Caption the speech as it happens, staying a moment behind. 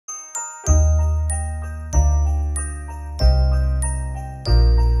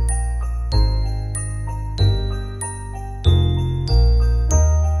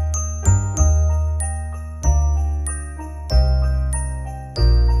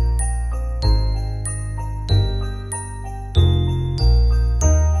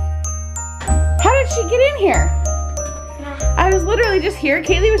here? I was literally just here.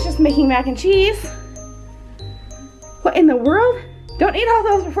 Kaylee was just making mac and cheese. What in the world? Don't eat all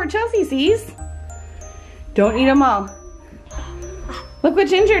those before Chelsea sees. Don't eat them all. Look what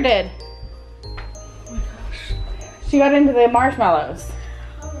Ginger did. She got into the marshmallows.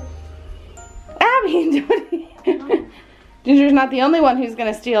 Abby, Ginger's not the only one who's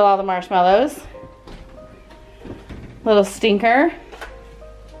gonna steal all the marshmallows. Little stinker.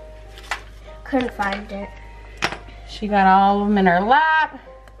 Couldn't find it. She got all of them in her lap.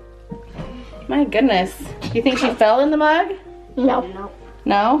 My goodness. Do you think she fell in the mug? No.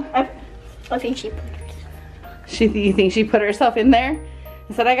 No? I think she put herself. You think she put herself in there?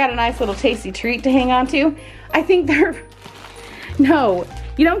 And said, I got a nice little tasty treat to hang on to. I think they're... No,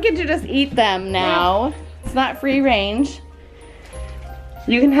 you don't get to just eat them now. It's not free range.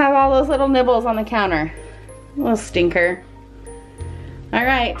 You can have all those little nibbles on the counter. Little stinker. All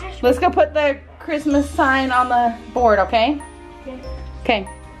right, let's go put the Christmas sign on the board, okay? Okay.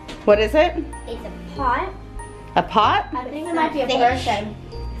 What is it? It's a pot. A pot? I think it might be a person.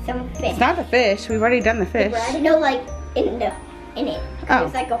 Some fish. It's not the fish. We've already done the fish. No, like in it. Oh.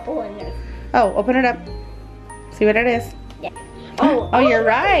 There's like a hole in there. Oh, open it up. See what it is. Yeah. Oh, you're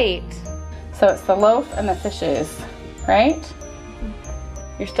right. So it's the loaf and the fishes, right?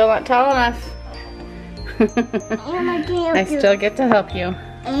 You're still not tall enough. And I can't. I still get to help you.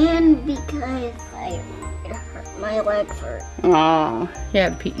 And because my leg hurt. Oh, you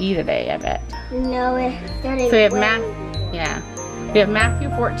had PE today, I bet. No, it started. So we have we have Matthew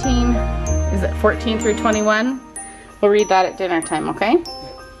 14. Is it 14 through 21? We'll read that at dinner time, okay?